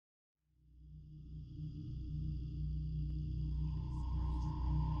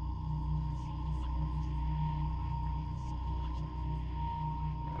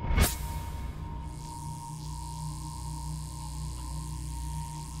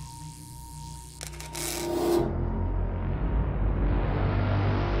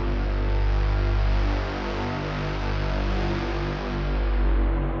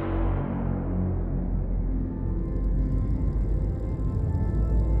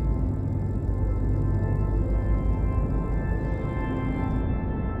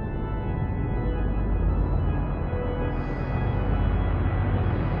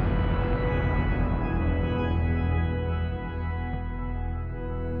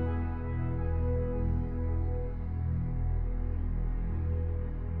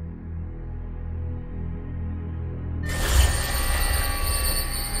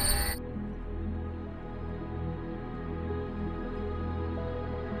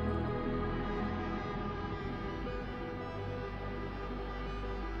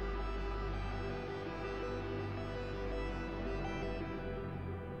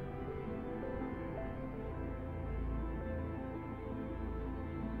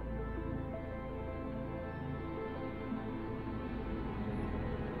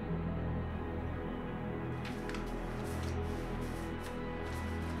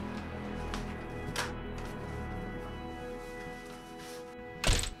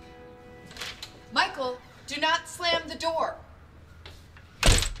Do not slam the door.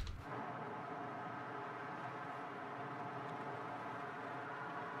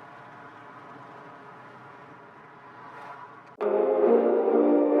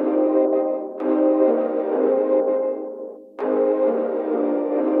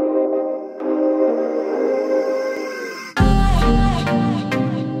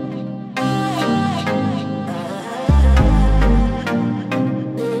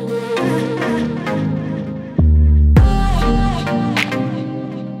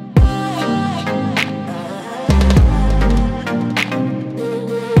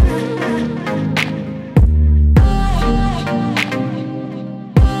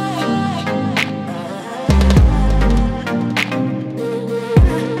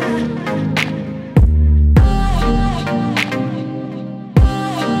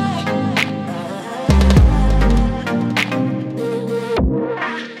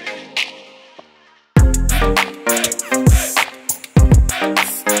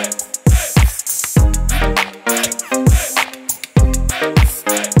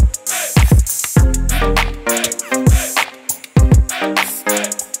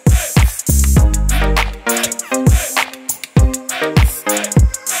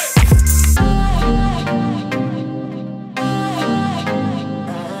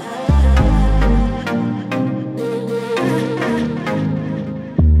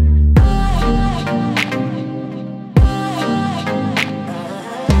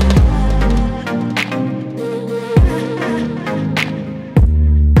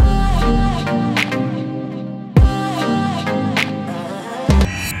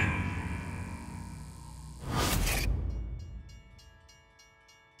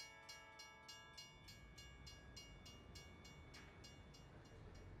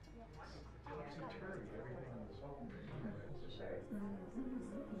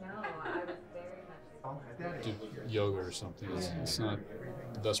 Do yoga or something. It's not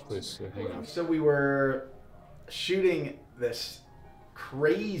the best place to hang out. So we were shooting this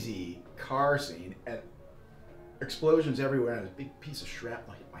crazy car scene and explosions everywhere and a big piece of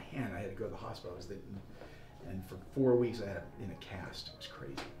shrapnel hit my hand. I had to go to the hospital. And for 4 weeks I had in a cast. It was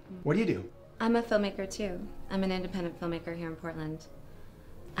crazy. What do you do? I'm a filmmaker too. I'm an independent filmmaker here in Portland.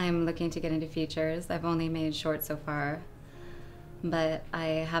 I'm looking to get into features. I've only made shorts so far, but I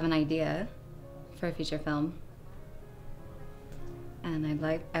have an idea for a feature film, and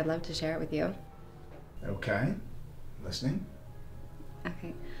I'd love to share it with you. Okay, listening.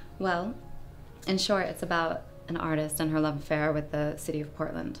 Okay, well, in short, it's about an artist and her love affair with the city of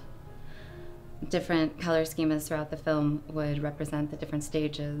Portland. Different color schemas throughout the film would represent the different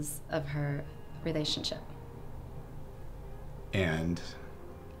stages of her relationship. And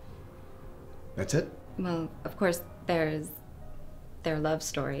that's it? Well, of course, there's their love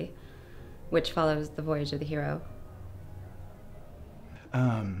story, which follows the voyage of the hero.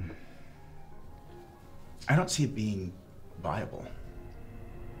 I don't see it being viable.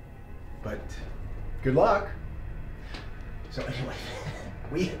 But good luck. So anyway,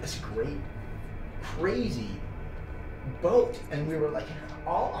 we had this great, crazy boat, and we were like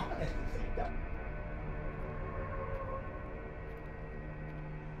all on it.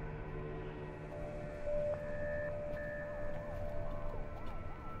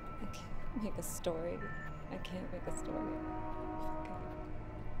 I can't make a story. I can't make a story.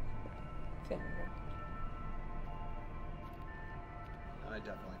 Failure. I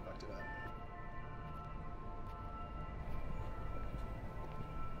definitely fucked it up.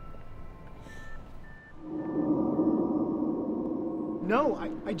 No,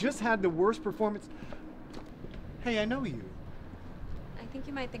 I just had the worst performance. Hey, I know you. I think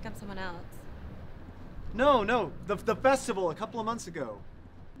you might think I'm someone else. No, the festival a couple of months ago.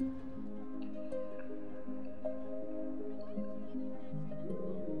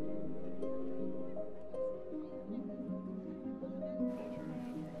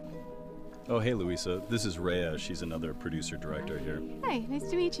 Oh, hey, Louisa. This is Rhea. She's another producer-director here. Hi, nice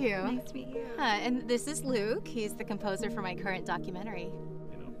to meet you. Nice to meet you. And this is Luke. He's the composer for my current documentary.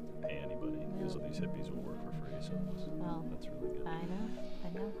 You know, pay anybody, because all these hippies will work for free, so Well, that's really good. I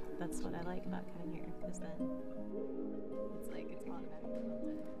know. That's what I like about coming here, because then it's like it's automatic.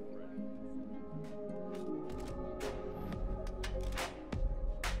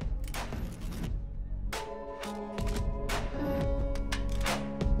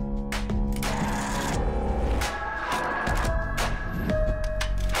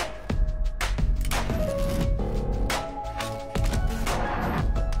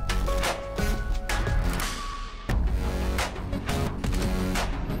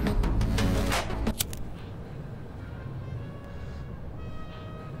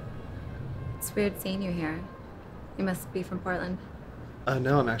 It's weird seeing you here. You must be from Portland.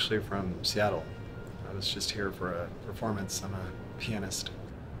 No, I'm actually from Seattle. I was just here for a performance. I'm a pianist.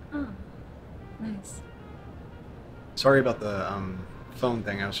 Oh, nice. Sorry about the phone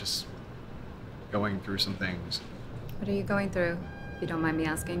thing. I was just going through some things. What are you going through, if you don't mind me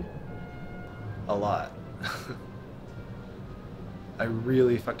asking? A lot. I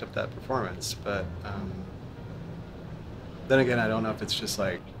really fucked up that performance, but then again, I don't know if it's just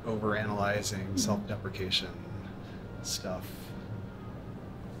like overanalyzing, self-deprecation stuff.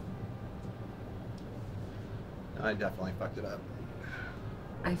 I definitely fucked it up.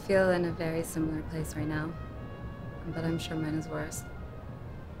 I feel in a very similar place right now, but I'm sure mine is worse.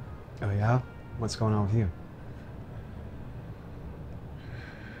 Oh yeah? What's going on with you?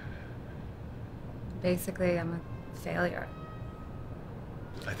 Basically, I'm a failure.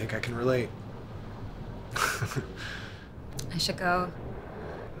 I think I can relate. I should go.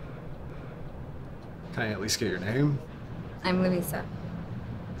 Can I at least get your name? I'm Louisa.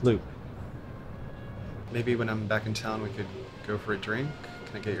 Lou. Maybe when I'm back in town we could go for a drink?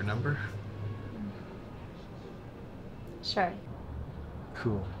 Can I get your number? Sure.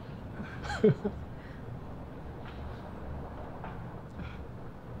 Cool.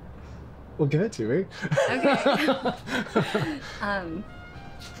 Well, give it to me. Okay.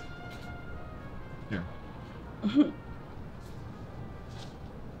 Here.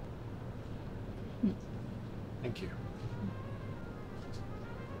 Thank you.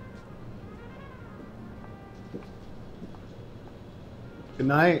 Good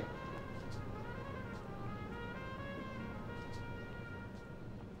night.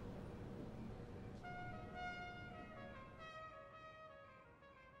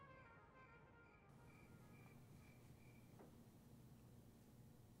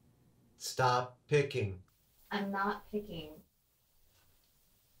 Stop picking. I'm not picking.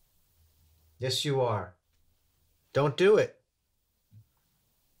 Yes, you are. Don't do it.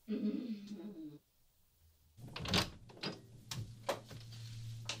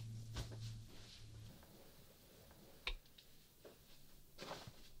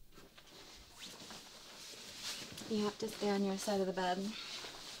 You have to stay on your side of the bed.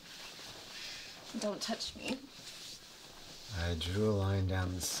 Don't touch me. I drew a line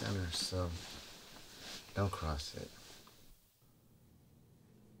down the center, so don't cross it.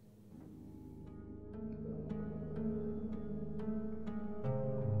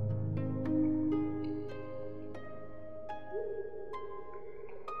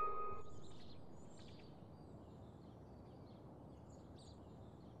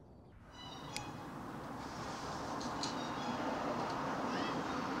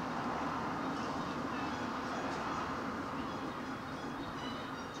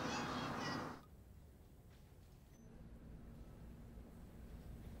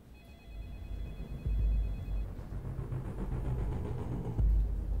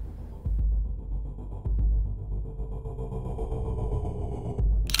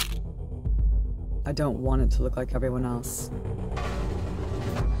 I don't want it to look like everyone else.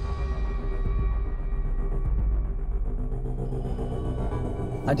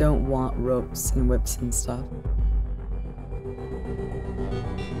 I don't want ropes and whips and stuff.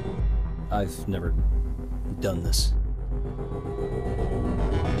 I've never done this.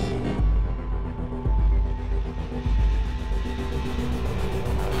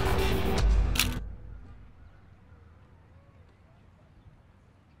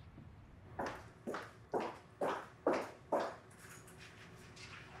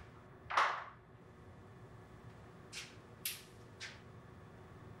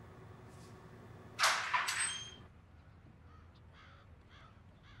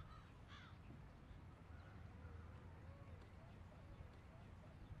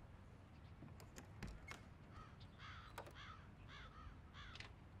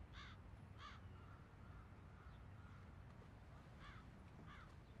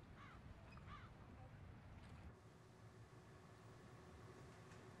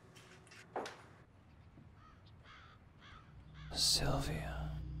 Sylvia.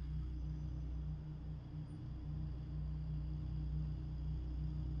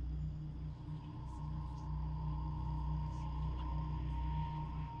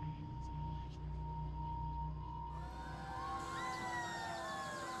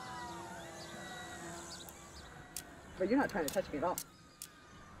 But you're not trying to touch me at all.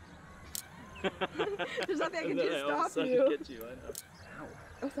 There's nothing I can do to stop you. Get you. I know.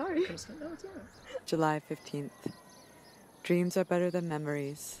 Oh, sorry. July 15th. Dreams are better than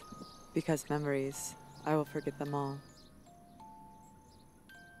memories, because memories, I will forget them all.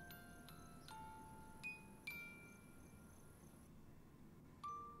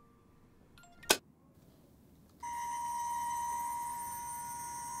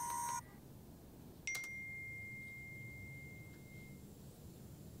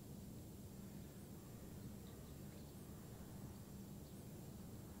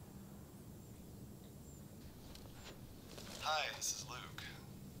 Hi, this is Luke.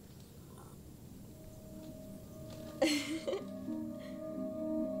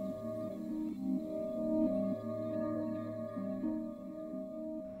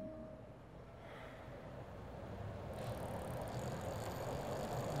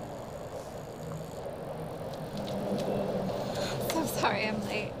 So sorry I'm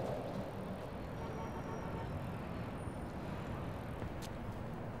late.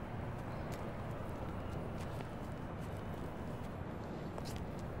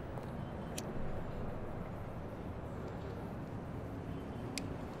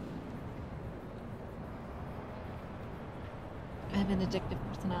 I have an addictive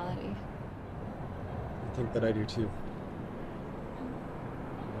personality. I think that I do too.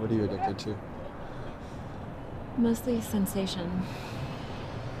 What are you addicted to? Mostly sensation.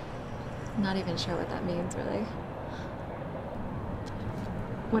 Not even sure what that means, really.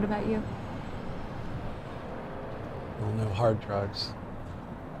 What about you? Well, no hard drugs.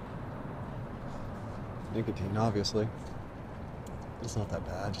 Nicotine, obviously. It's not that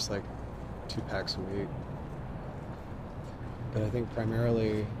bad, just like 2 packs a week. But I think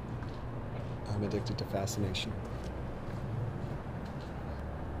primarily I'm addicted to fascination.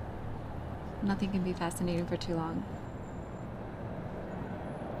 Nothing can be fascinating for too long.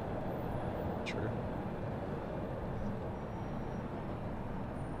 True.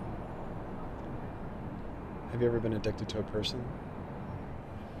 Have you ever been addicted to a person?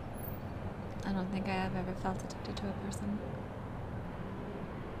 I don't think I have ever felt addicted to a person.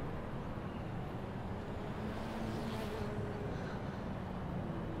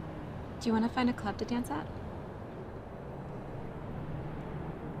 Do you want to find a club to dance at?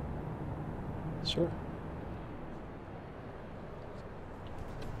 Sure.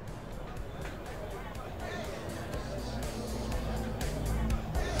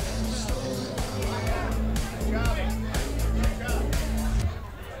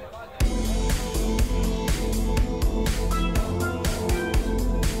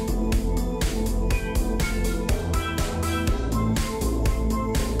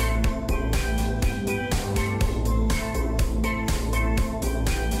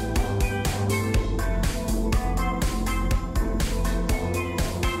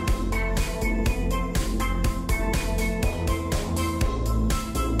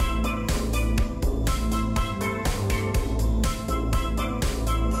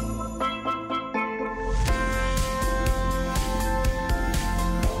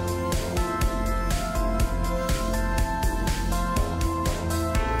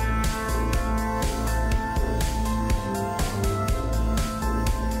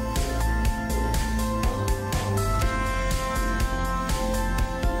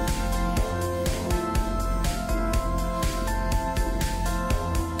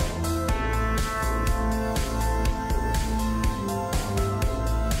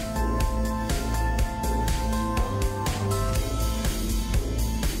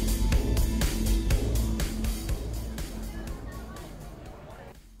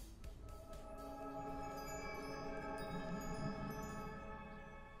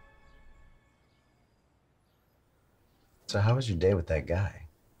 So how was your day with that guy?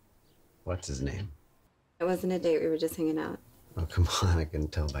 What's his name? It wasn't a date, we were just hanging out. Oh, come on, I can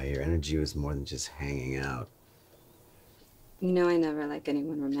tell by your energy it was more than just hanging out. You know I never like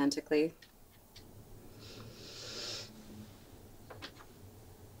anyone romantically.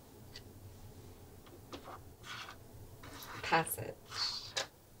 Passage.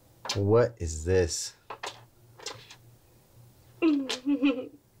 What is this?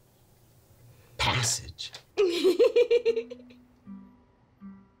 Passage.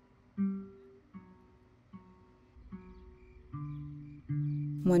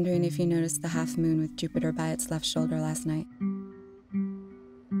 Wondering if you noticed the half moon with Jupiter by its left shoulder last night.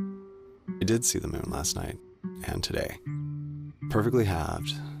 I did see the moon last night and today. Perfectly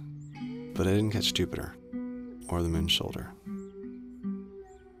halved, but I didn't catch Jupiter or the moon's shoulder.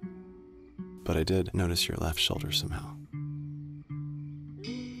 But I did notice your left shoulder somehow.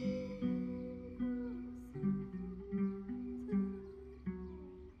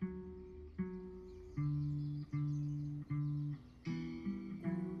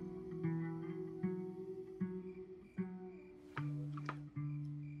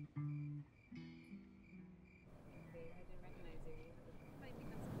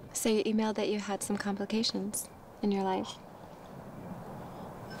 So you emailed that you had some complications in your life.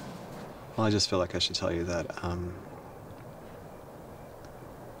 Well, I just feel like I should tell you that, I'm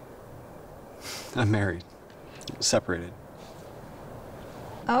married. Separated.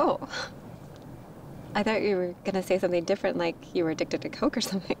 Oh. I thought you were gonna say something different, like you were addicted to coke or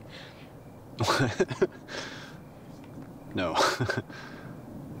something. No.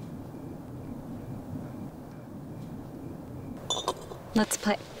 Let's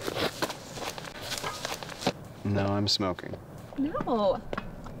play. No, I'm smoking. No.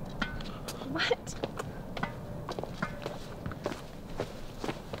 What?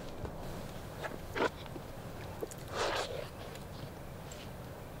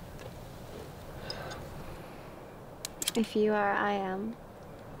 If you are, I am.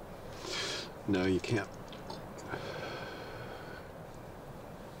 No, you can't.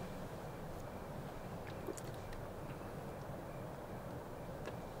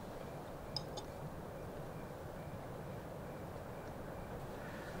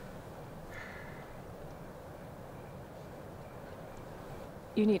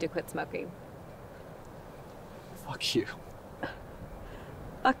 You need to quit smoking. Fuck you.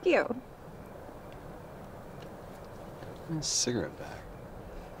 Fuck you. A cigarette back.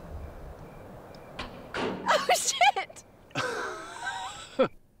 Oh, shit!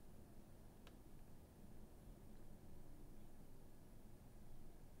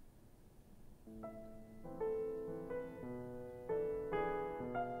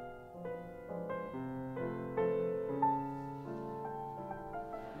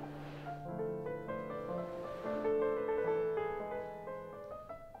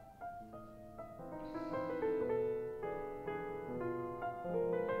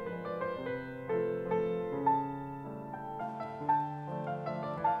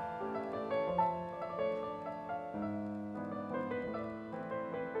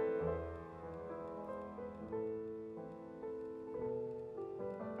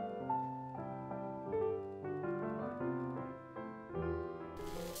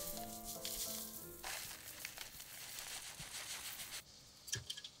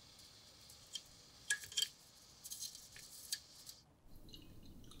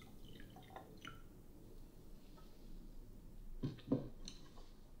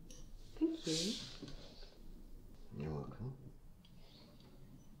 Thank you. You're welcome.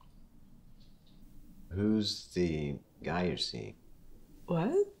 Who's the guy you're seeing?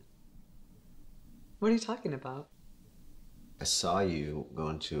 What? What are you talking about? I saw you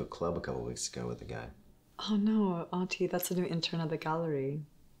going to a club a couple weeks ago with a guy. Oh no, Auntie, that's the new intern at the gallery.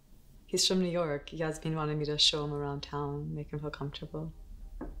 He's from New York. He has been wanting me to show him around town, make him feel comfortable.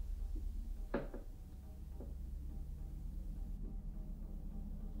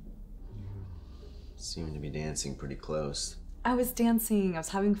 Seem to be dancing pretty close. I was dancing, I was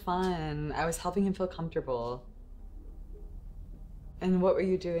having fun, I was helping him feel comfortable. And what were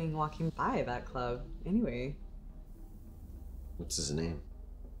you doing walking by that club, anyway? What's his name?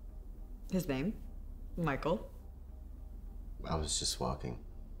 His name? Michael. I was just walking.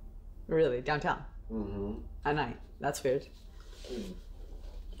 Really? Downtown? Mm-hmm. At night? That's weird.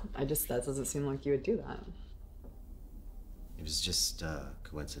 That doesn't seem like you would do that. It was just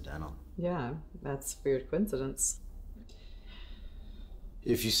coincidental. Yeah, that's a weird coincidence.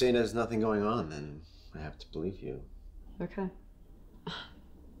 If you say there's nothing going on, then I have to believe you. Okay.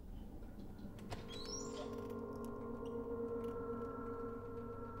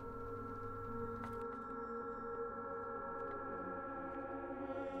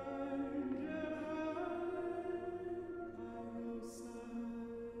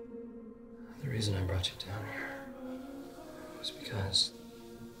 The reason I brought you down here was because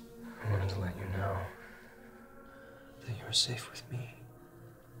I wanted to let you know that you were safe with me.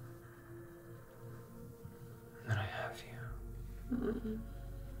 And that I have you. And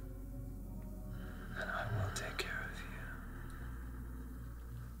I will take care of you.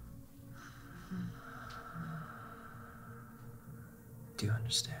 Do you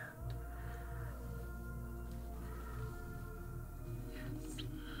understand?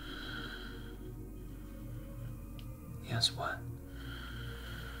 Yes, what?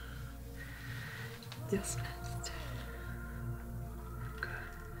 Yes, Master. Good.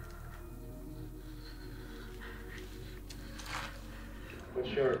 What's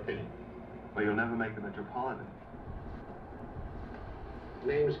your opinion? Well, you'll never make the Metropolitan.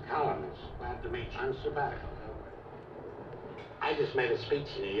 Name's Collins. Glad to meet you. I'm sabbatical. I just made a speech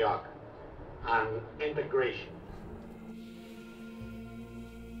in New York on integration.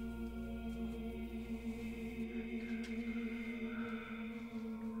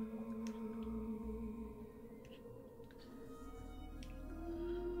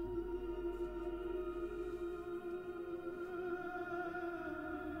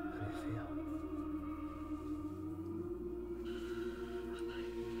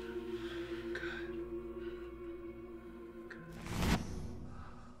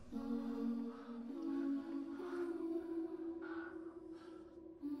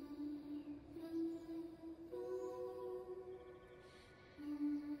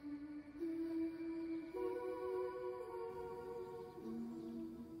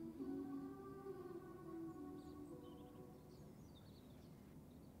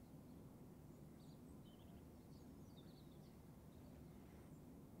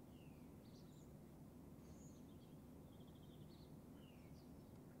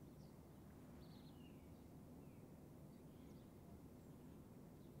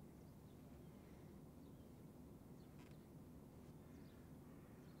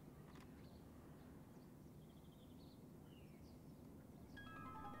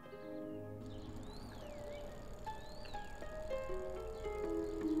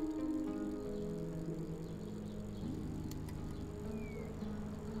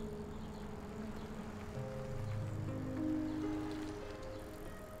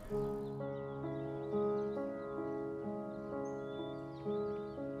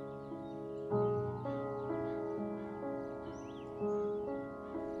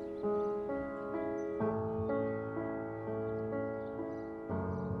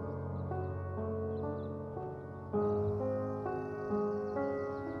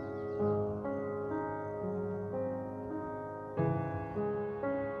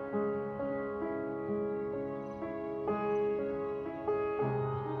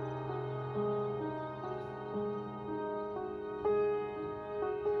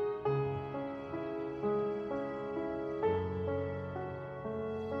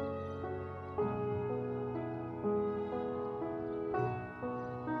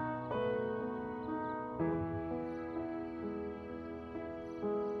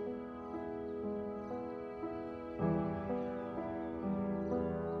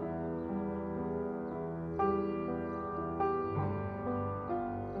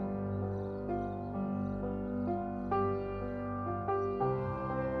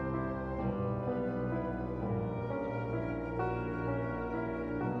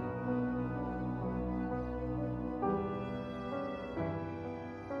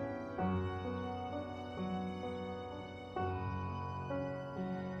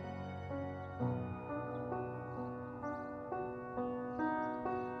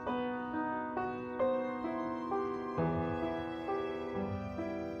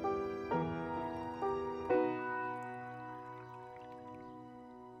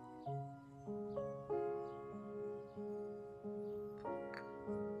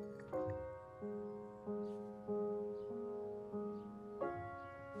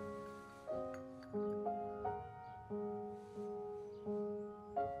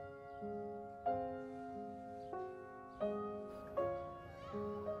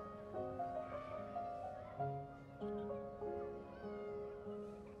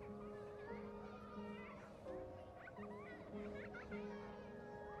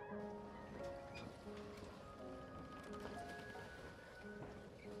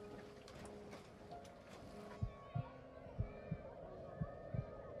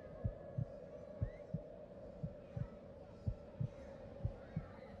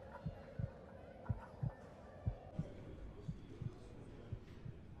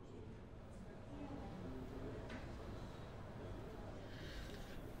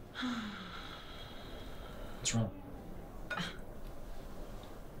 What's wrong?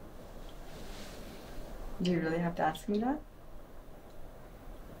 Do you really have to ask me that?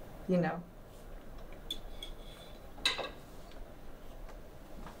 You know.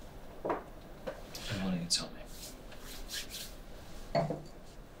 I want you to tell me.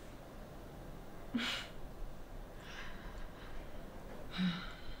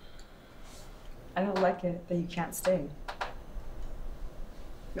 I don't like it that you can't stay.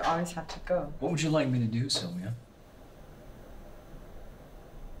 You always have to go. What would you like me to do, Sylvia?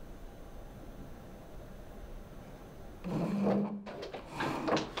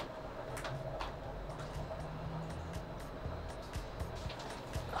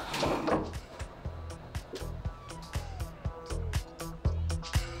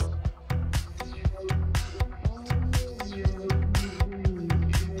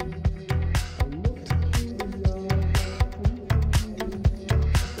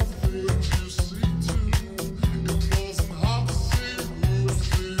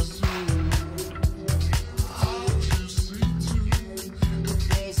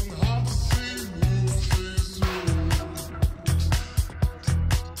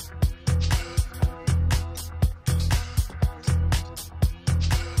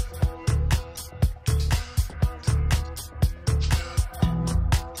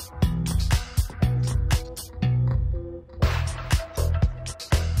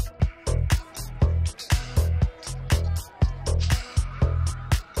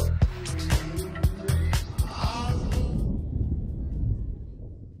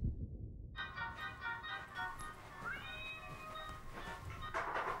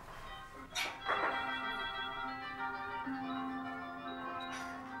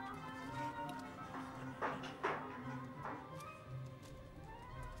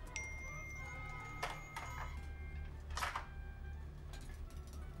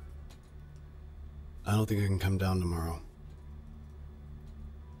 I don't think I can come down tomorrow.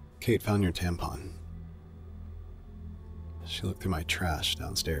 Kate found your tampon. She looked through my trash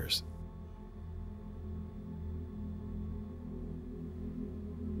downstairs.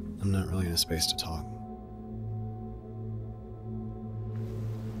 I'm not really in a space to talk.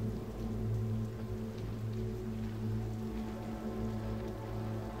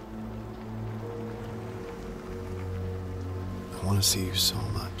 I want to see you so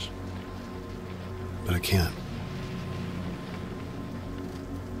much. But I can't.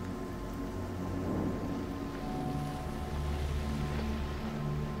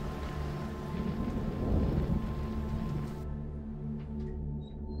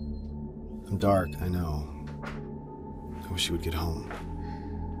 I'm dark, I know. I wish you would get home.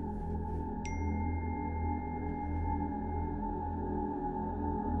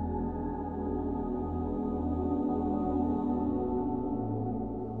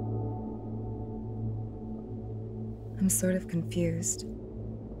 I'm sort of confused.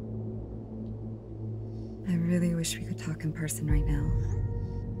 I really wish we could talk in person right now.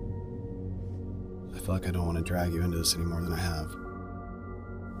 I feel like I don't want to drag you into this any more than I have.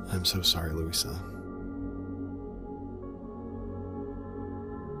 I'm so sorry, Louisa.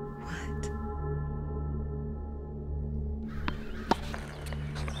 What?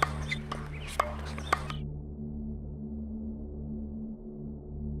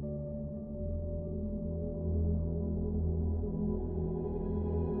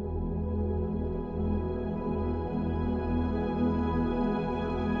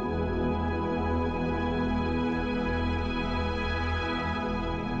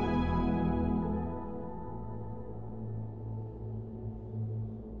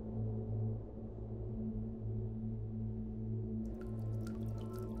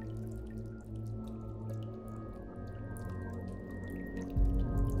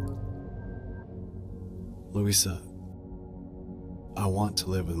 Louisa, I want to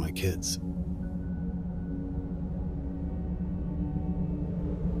live with my kids.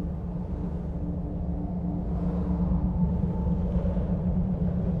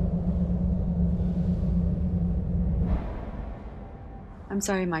 I'm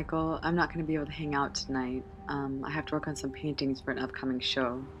sorry, Michael. I'm not going to be able to hang out tonight. I have to work on some paintings for an upcoming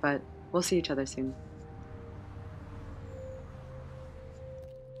show, but we'll see each other soon.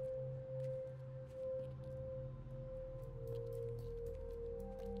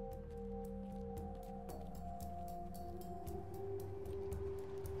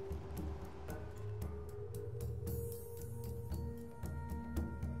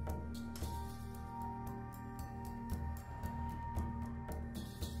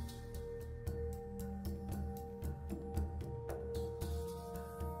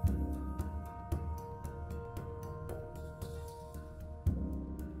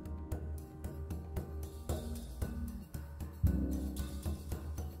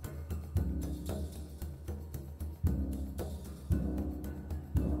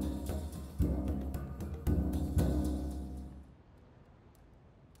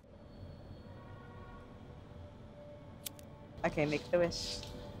 Okay, make the wish.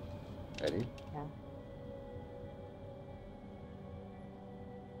 Ready? Yeah.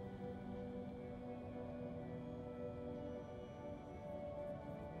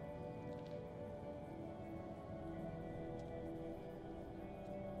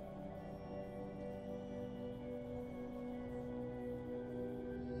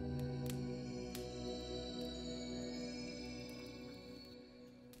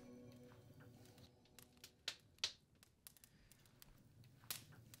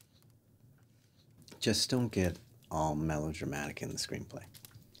 Just don't get all melodramatic in the screenplay.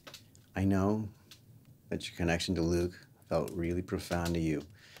 I know that your connection to Luke felt really profound to you,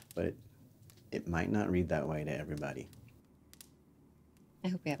 but it might not read that way to everybody. I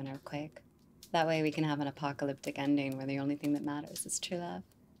hope we have an earthquake. That way we can have an apocalyptic ending where the only thing that matters is true love.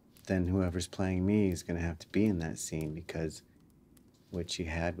 Then whoever's playing me is gonna have to be in that scene because what she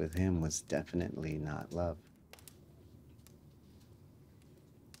had with him was definitely not love.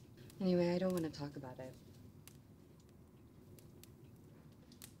 Anyway, I don't want to talk about it.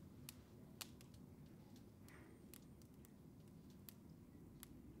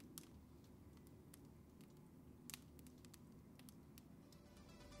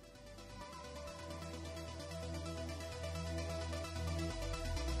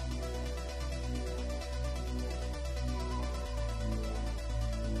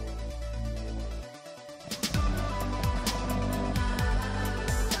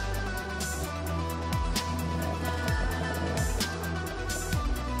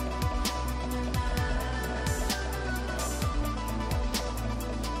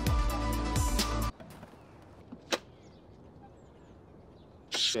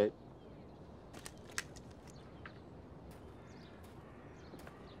 Shit.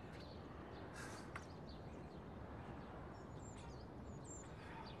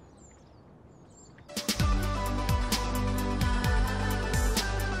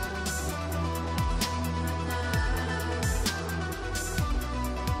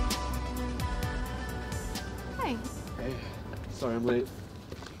 Hi. Hey, sorry I'm late.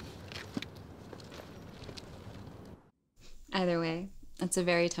 Either way, it's a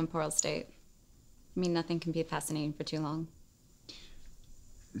very temporal state. I mean, nothing can be fascinating for too long.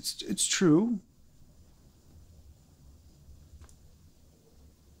 It's true.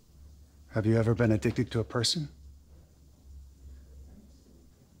 Have you ever been addicted to a person?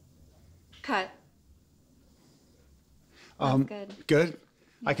 Cut. Good. Good.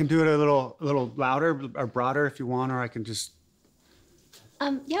 I can do it a little louder or broader if you want, or I can just.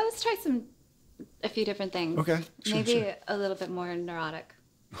 Yeah, let's try a few different things. Okay, sure, Maybe sure. a little bit more neurotic.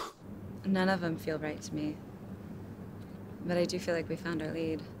 None of them feel right to me. But I do feel like we found our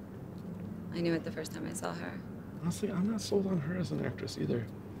lead. I knew it the first time I saw her. Honestly, I'm not sold on her as an actress either.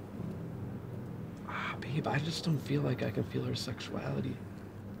 Babe, I just don't feel like I can feel her sexuality.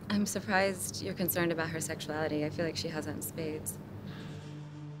 I'm surprised you're concerned about her sexuality. I feel like she has it in spades.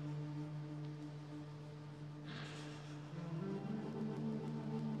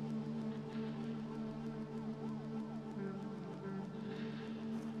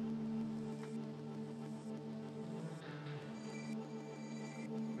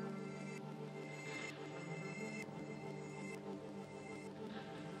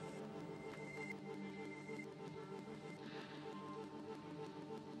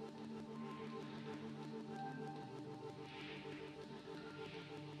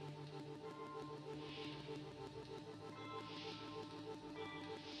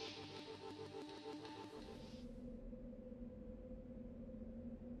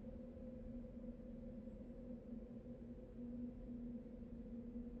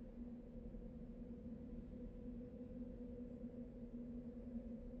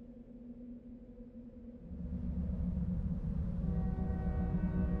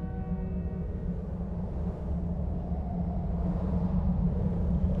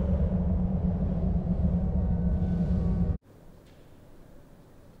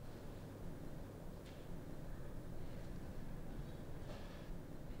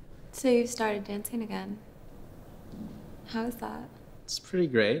 So you started dancing again. How is that? It's pretty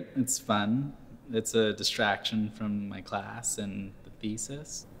great. It's fun. It's a distraction from my class and the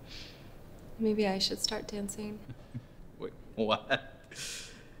thesis. Maybe I should start dancing. Wait, what?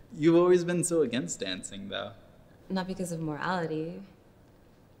 You've always been so against dancing, though. Not because of morality,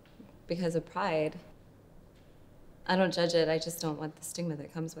 because of pride. I don't judge it, I just don't want the stigma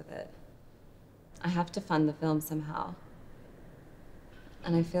that comes with it. I have to fund the film somehow.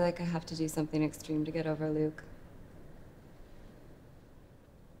 And I feel like I have to do something extreme to get over Luke.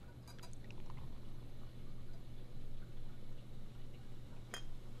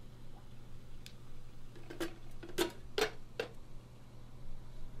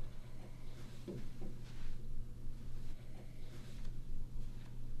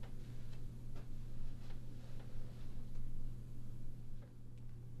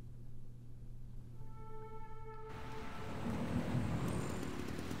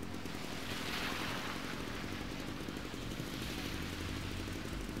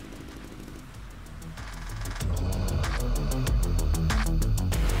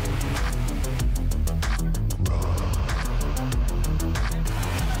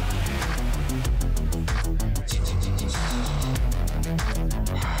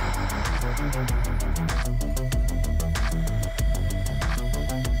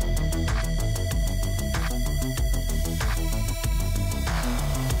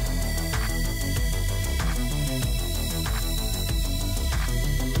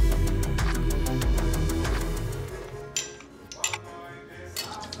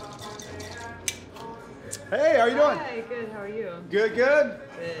 Good. Good.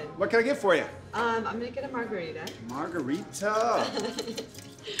 What can I get for you? I'm gonna get a margarita. Margarita.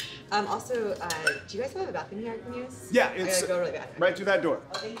 Also, do you guys have a bathroom here I can use? Yeah, I it's gotta go really bad. right through that door.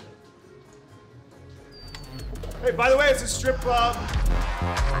 Oh, thank you. Hey, by the way, it's a strip club.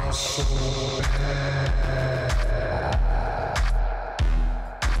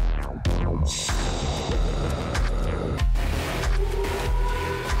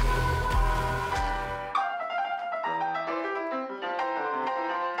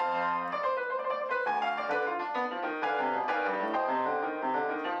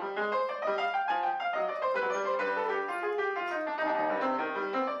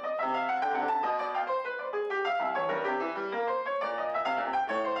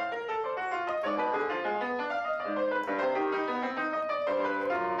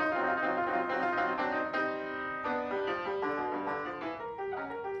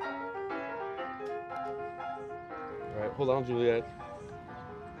 All right, hold on, Juliet.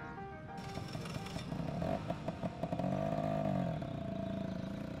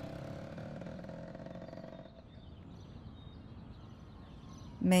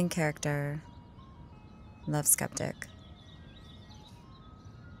 Main character, love skeptic,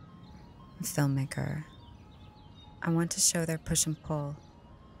 filmmaker. I want to show their push and pull.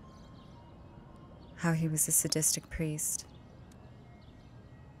 How he was a sadistic priest.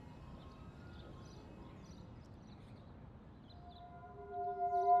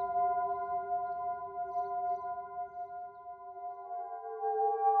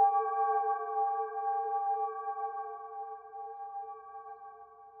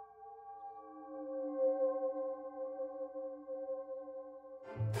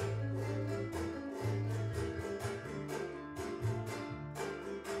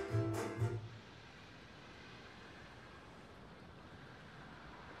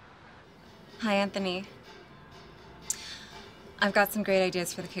 Hi, Anthony. I've got some great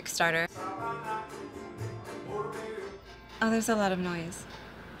ideas for the Kickstarter. Oh, there's a lot of noise.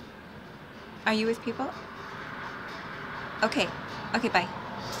 Are you with people? Okay. Okay, bye.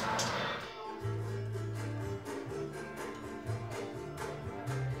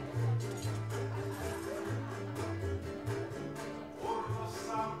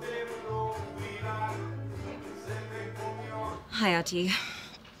 Hi, Ati.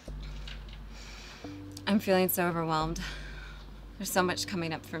 I'm feeling so overwhelmed. There's so much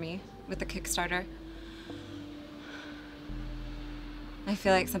coming up for me with the Kickstarter. I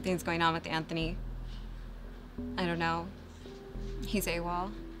feel like something's going on with Anthony. I don't know. He's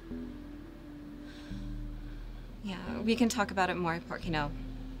AWOL. Yeah, we can talk about it more at Porkino.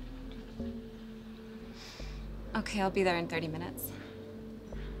 Okay, I'll be there in 30 minutes.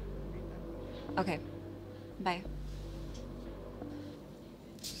 Okay, bye.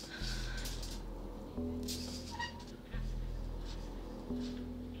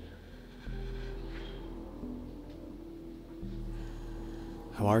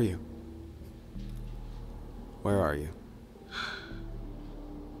 How are you? Where are you?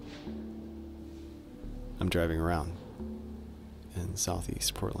 I'm driving around in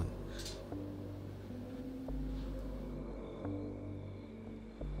southeast Portland.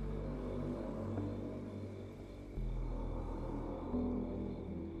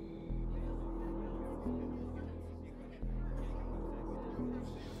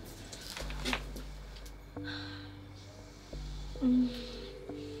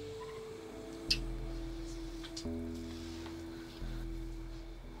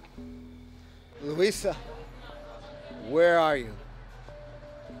 Louisa, where are you?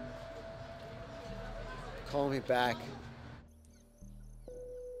 Call me back.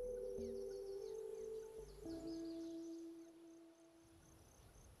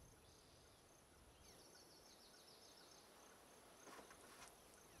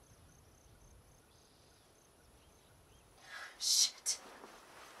 Shit.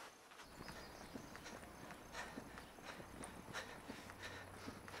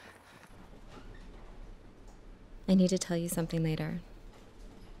 I need to tell you something later.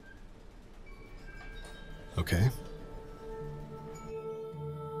 Okay.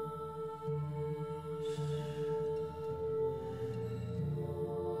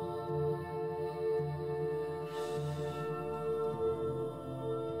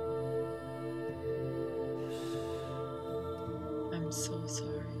 I'm so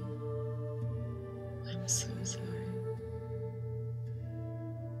sorry. I'm so sorry.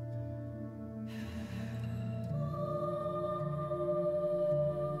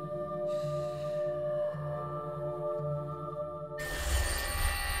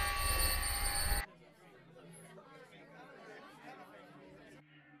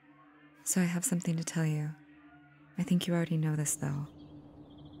 So I have something to tell you. I think you already know this, though.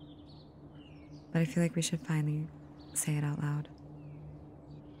 But I feel like we should finally say it out loud.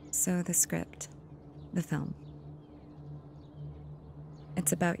 So, the script, the film.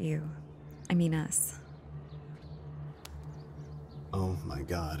 It's about you. I mean, us. Oh my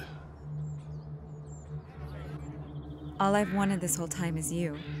God. All I've wanted this whole time is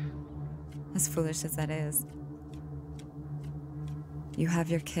you. As foolish as that is. You have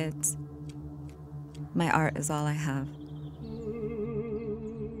your kids. My art is all I have.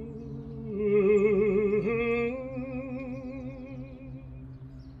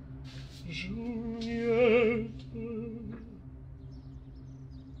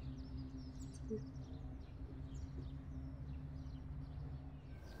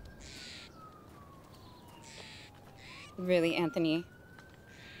 Really, Anthony?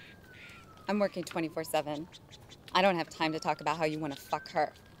 I'm working 24/7. I don't have time to talk about how you want to fuck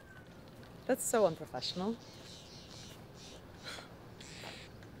her. That's so unprofessional.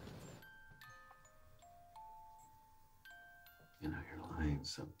 You know, you're lying.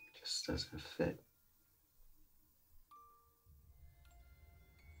 Something just doesn't fit.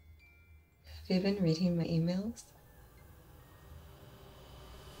 Have you been reading my emails?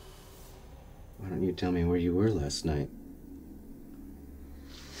 Why don't you tell me where you were last night?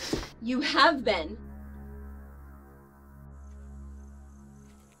 You have been.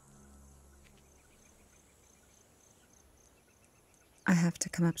 I have to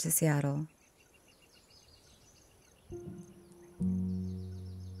come up to Seattle.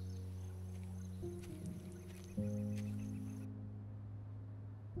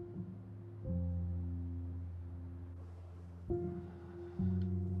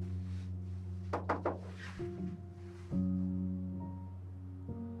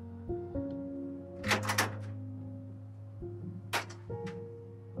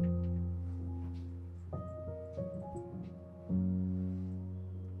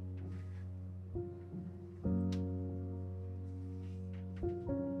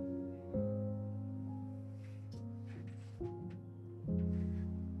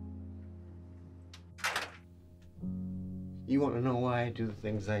 You want to know why I do the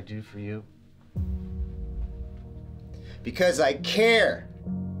things I do for you? Because I care.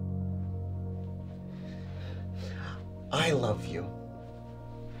 I love you.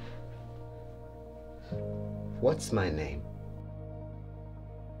 What's my name?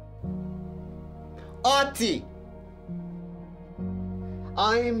 Auntie!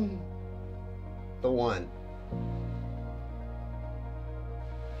 I'm the one.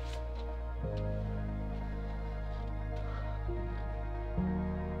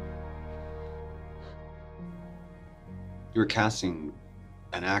 You were casting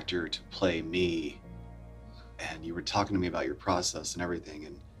an actor to play me, and you were talking to me about your process and everything,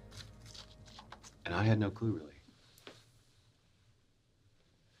 and I had no clue, really.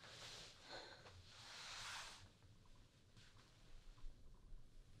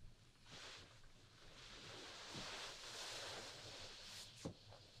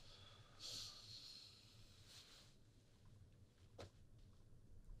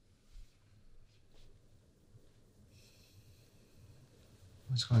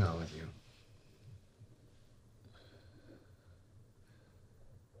 What's going on with you?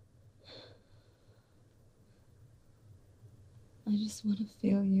 I just want to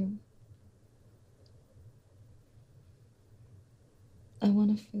feel you. I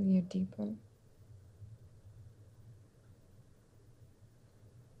want to feel you deeper.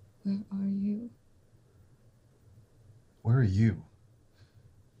 Where are you? Where are you?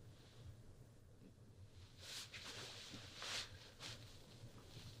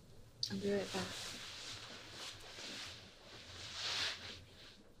 I'll be right back.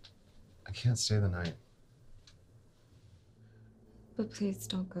 I can't stay the night. But please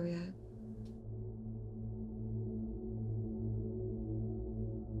don't go yet.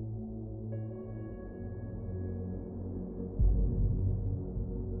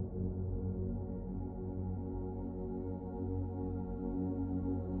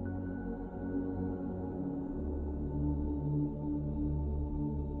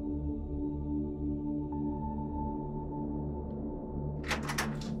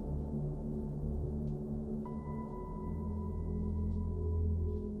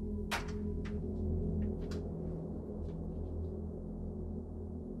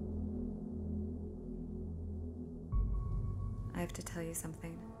 I have to tell you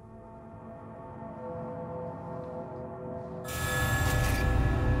something.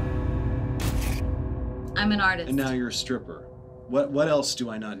 I'm an artist. And now you're a stripper. What else do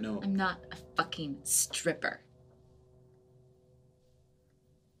I not know? I'm not a fucking stripper.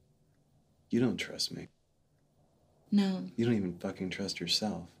 You don't trust me. No. You don't even fucking trust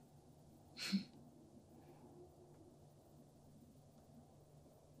yourself.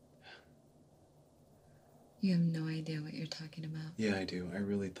 You have no idea what you're talking about. Yeah, I do. I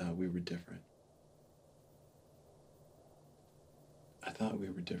really thought we were different. I thought we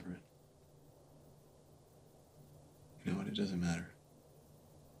were different. You know what? It doesn't matter.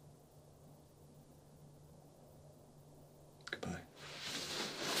 Goodbye.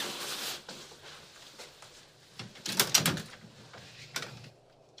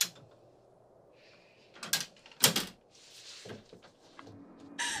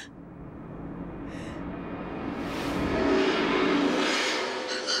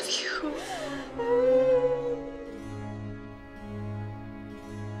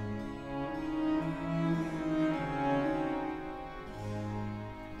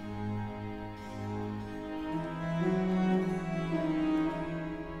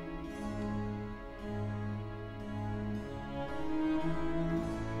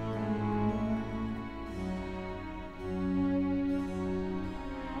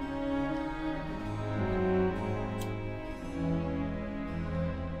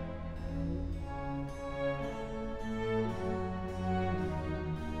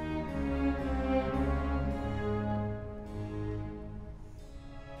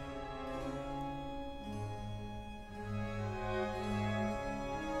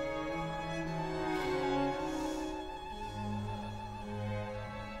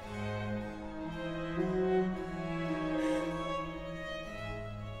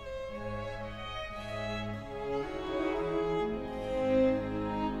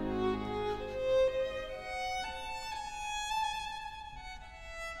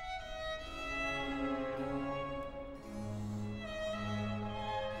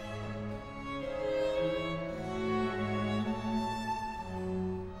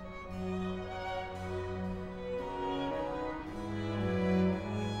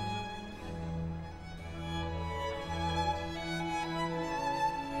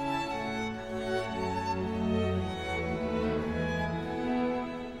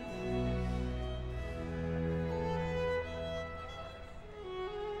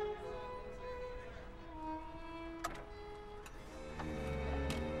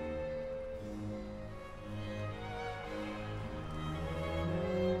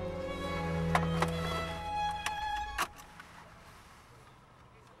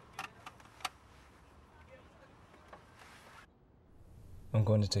 I'm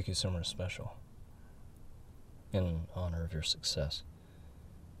going to take you somewhere special, in honor of your success.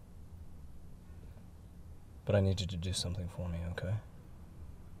 But I need you to do something for me, okay?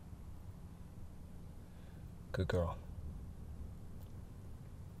 Good girl.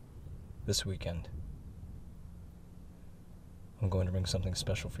 This weekend, I'm going to bring something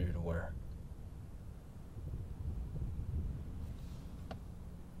special for you to wear.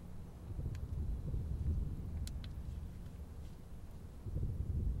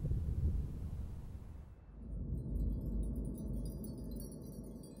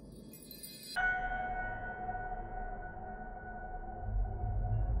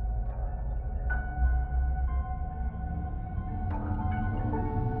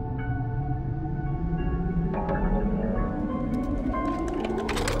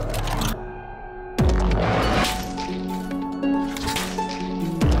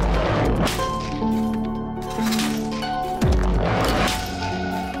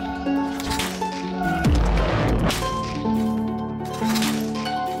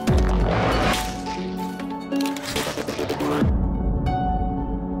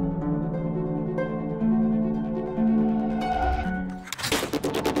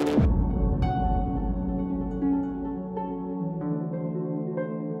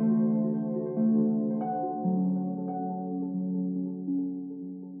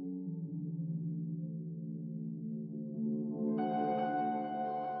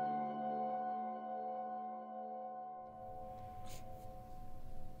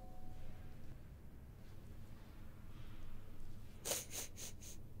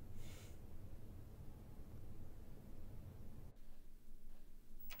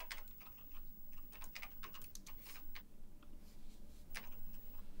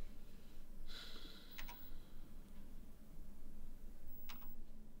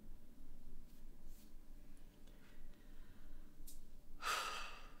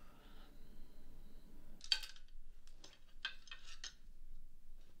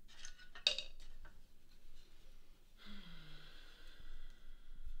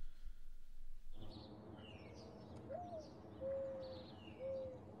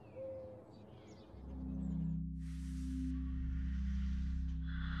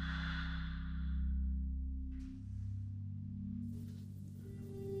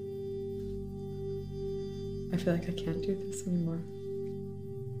 I feel like I can't do this anymore.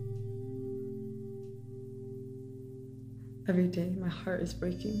 Every day, my heart is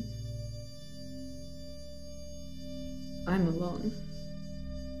breaking. I'm alone.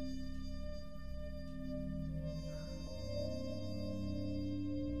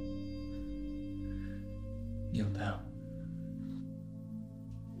 Kneel down.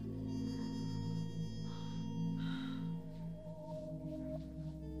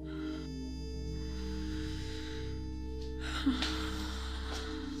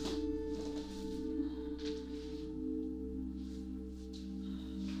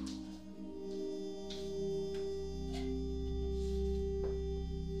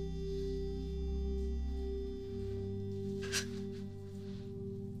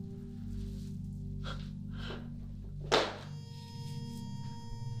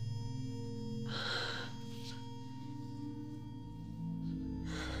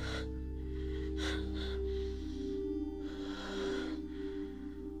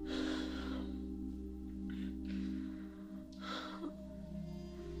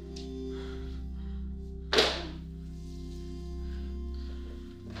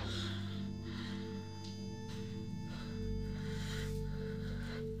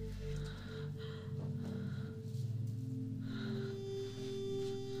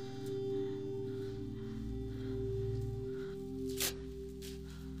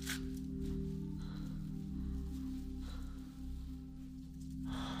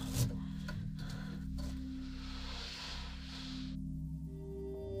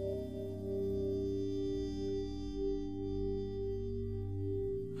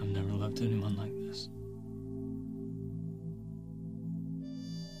 To anyone like this.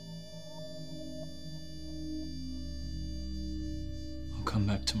 I'll come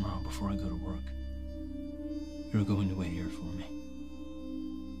back tomorrow before I go to work. You're going to wait here for me.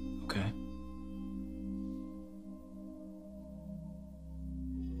 Okay?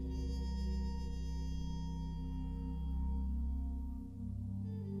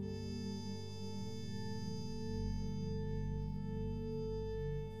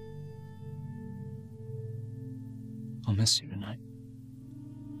 I'll miss you tonight.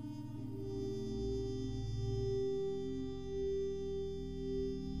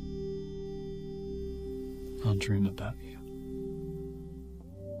 I'll dream about you.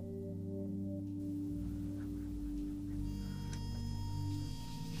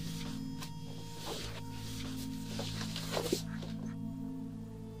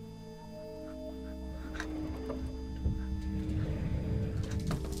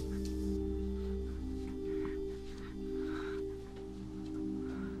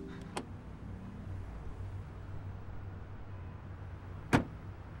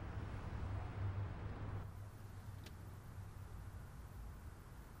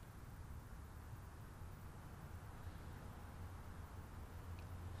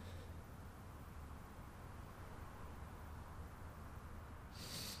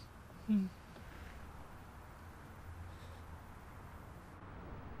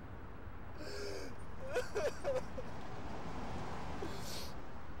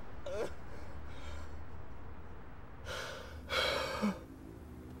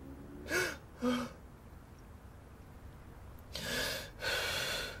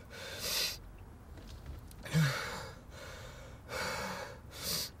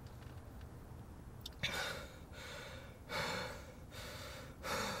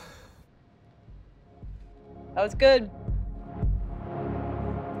 That was good.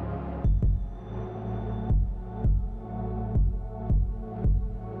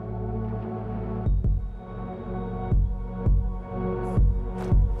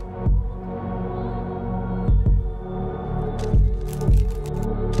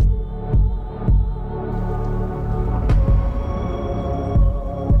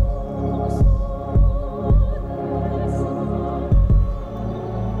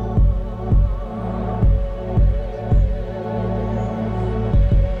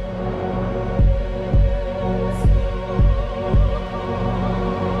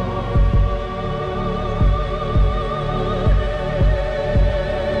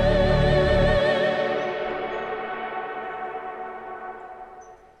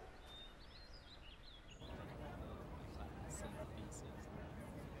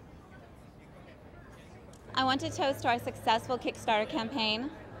 I want to toast to our successful Kickstarter campaign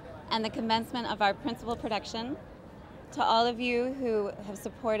and the commencement of our principal production. To all of you who have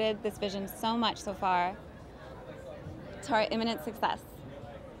supported this vision so much so far, to our imminent success.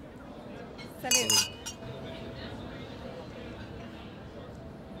 Salute.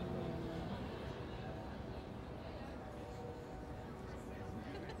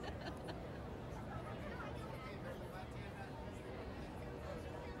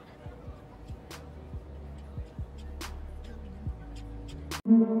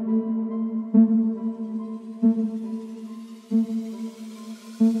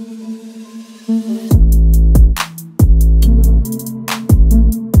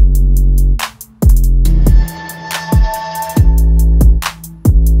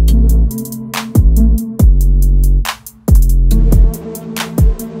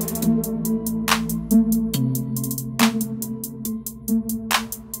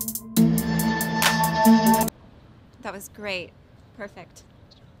 That was great. Perfect.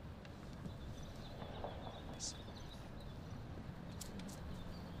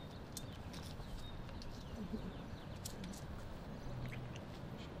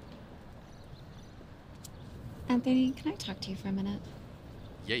 Anthony, can I talk to you for a minute?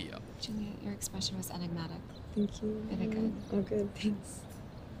 Yeah. Julia, your expression was enigmatic. Thank you. Really good. Oh, good. Thanks.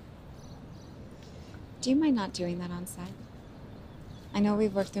 Do you mind not doing that on set? I know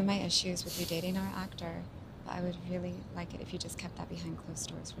we've worked through my issues with you dating our actor, but I would really like it if you just kept that behind closed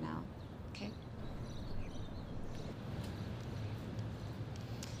doors for now, okay?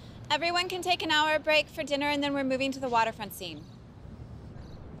 Everyone can take an hour break for dinner and then we're moving to the waterfront scene.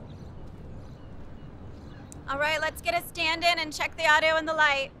 All right, let's get a stand-in and check the audio and the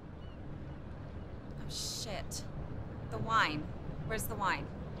light. Oh, shit. The wine. Where's the wine?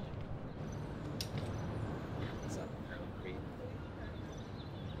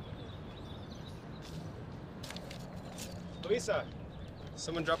 Louisa,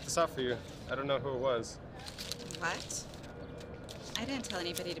 someone dropped this off for you. I don't know who it was. What? I didn't tell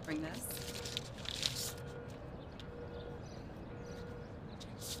anybody to bring this.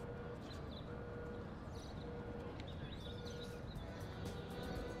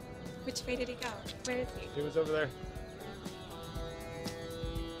 Which way did he go? Where is he? He was over there.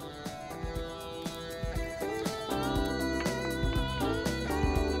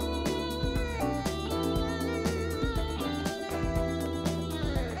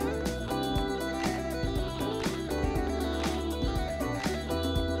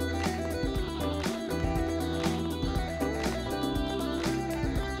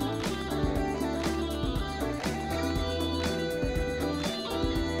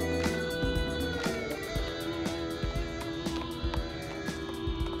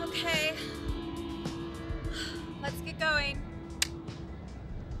 Okay. Let's get going.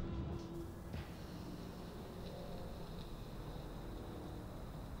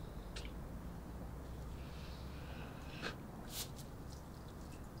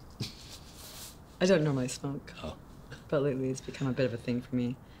 I don't normally smoke, but lately it's become a bit of a thing for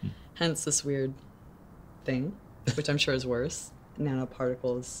me. Hence this weird thing, which I'm sure is worse,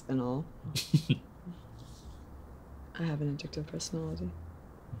 nanoparticles and all. I have an addictive personality.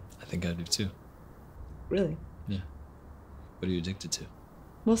 I think I do too. Really? Yeah. What are you addicted to?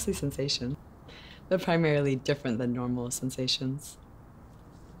 Mostly sensation, but primarily different than normal sensations.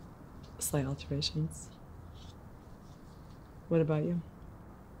 Slight alterations. What about you?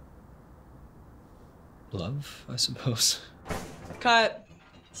 Love, I suppose. Cut.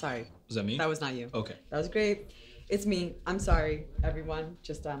 Sorry. Was that me? That was not you. Okay. That was great. It's me. I'm sorry, everyone.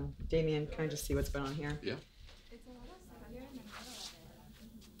 Just Damien, can I just see what's going on here? Yeah.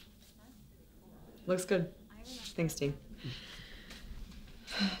 Looks good. Thanks, Dee.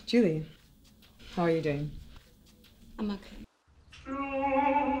 Julie, how are you doing? I'm okay.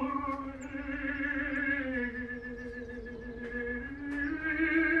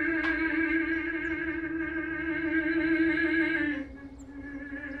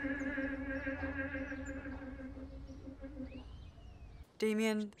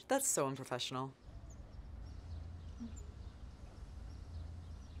 Damien, that's so unprofessional.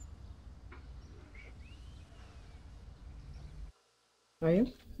 Are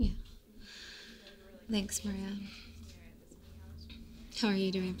you? Yeah. Thanks, Maria. How are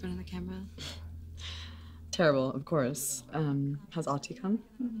you doing in front of the camera? Terrible, of course. Has Ati come?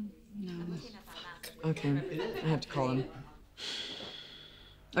 No. Okay, I have to call him.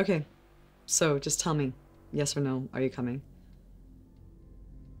 Okay, so just tell me, yes or no, are you coming?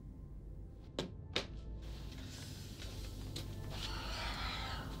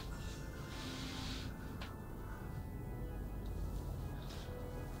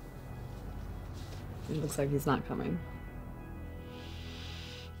 It looks like he's not coming.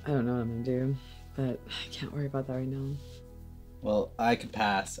 I don't know what I'm gonna do, but I can't worry about that right now. Well, I could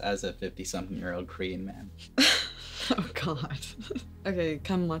pass as a 50-something-year-old Korean man. Oh, God. Okay,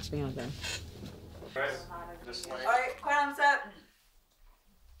 come watch me out there. Alright, quiet on set.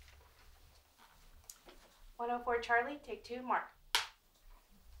 104 Charlie, take 2, mark.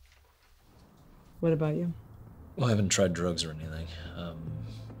 What about you? Well, I haven't tried drugs or anything.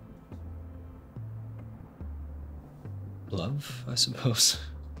 Love, I suppose.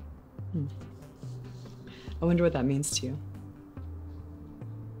 I wonder what that means to you.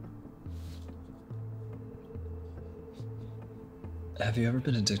 Have you ever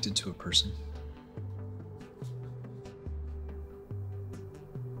been addicted to a person?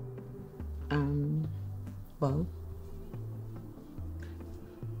 Well,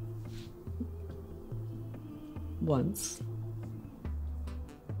 once.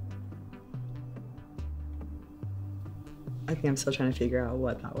 I think I'm still trying to figure out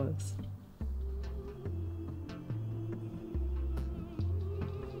what that was.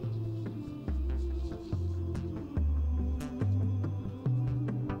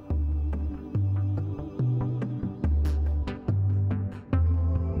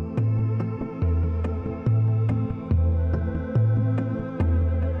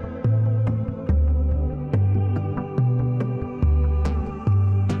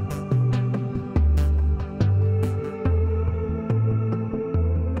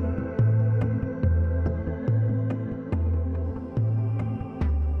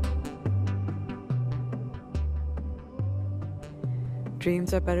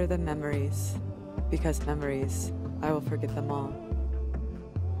 Dreams are better than memories, because memories, I will forget them all.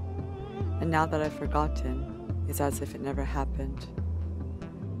 And now that I've forgotten, it's as if it never happened.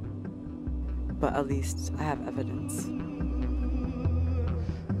 But at least I have evidence.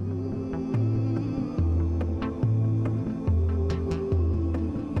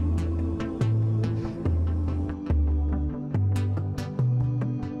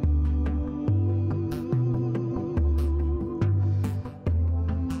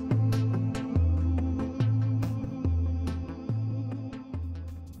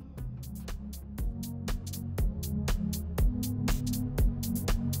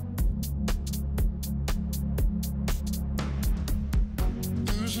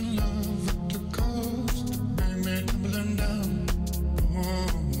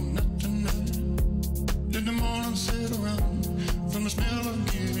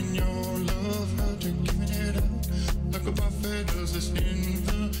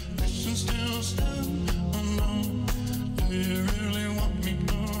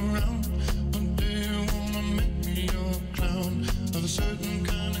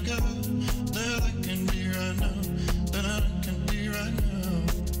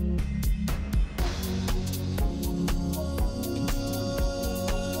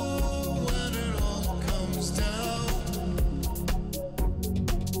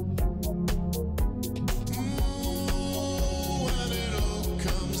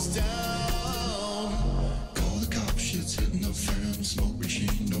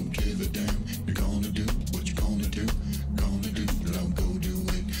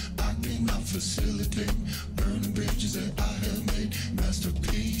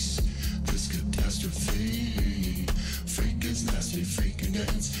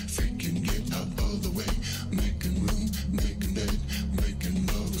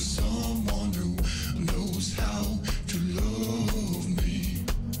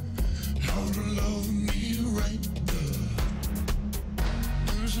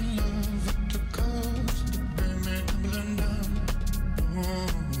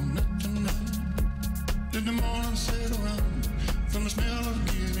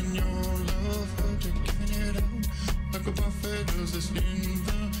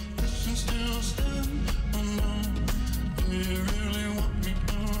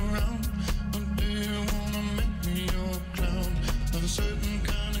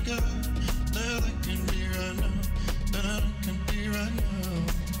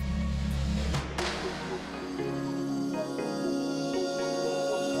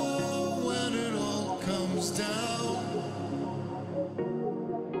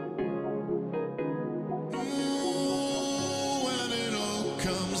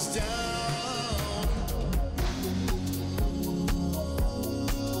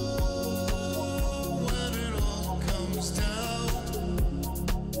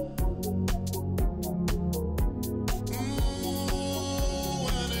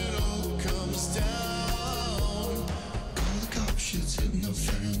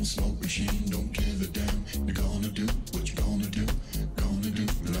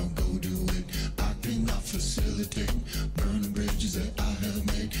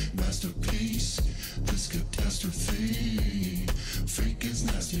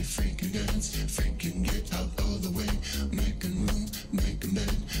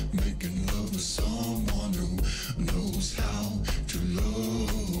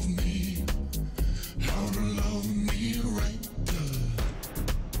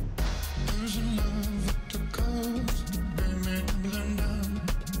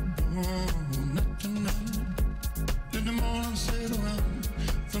 In the morning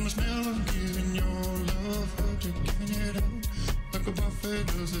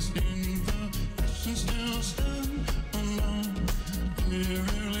does this invitation still stand alone? Do you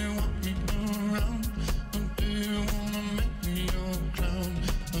really want me around? Or do you wanna make me your clown?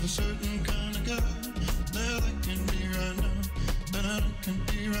 Not a certain kind of guy